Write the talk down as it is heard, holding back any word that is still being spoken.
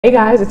Hey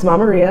guys, it's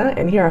Mama Maria,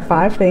 and here are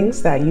 5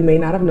 things that you may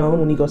not have known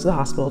when you go to the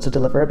hospital to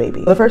deliver a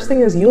baby. The first thing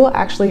is you'll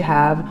actually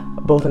have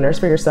both a nurse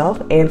for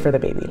yourself and for the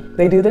baby.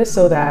 They do this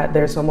so that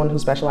there's someone who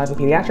specializes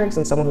in pediatrics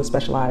and someone who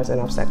specializes in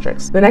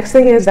obstetrics. The next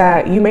thing is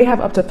that you may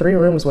have up to 3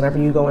 rooms whenever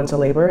you go into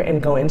labor and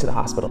go into the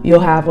hospital. You'll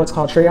have what's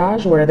called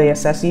triage, where they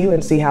assess you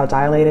and see how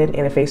dilated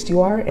and effaced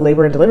you are.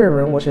 Labor and delivery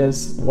room, which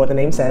is what the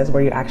name says,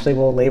 where you actually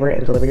will labor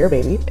and deliver your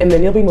baby. And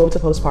then you'll be moved to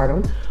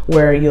postpartum,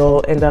 where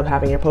you'll end up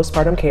having your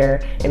postpartum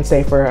care and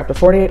stay for up to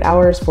 48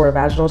 hours for a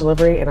vaginal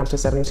delivery and up to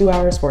 72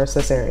 hours for a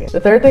cesarean. The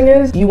third thing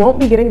is you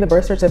won't be getting the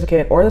birth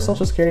certificate or the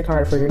social security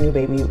card for your new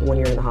baby when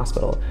you're in the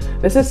hospital.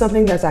 This is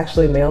something that's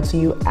actually mailed to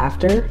you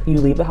after you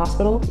leave the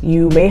hospital.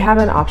 You may have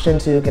an option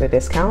to get a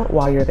discount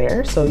while you're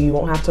there, so you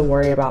won't have to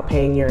worry about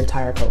paying your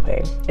entire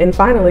copay. And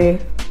finally,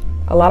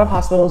 a lot of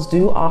hospitals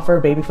do offer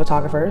baby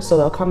photographers, so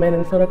they'll come in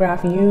and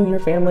photograph you, your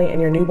family,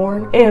 and your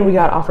newborn. And we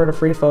got offered a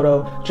free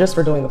photo just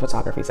for doing the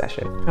photography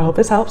session. I hope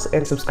this helps,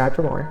 and subscribe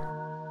for more.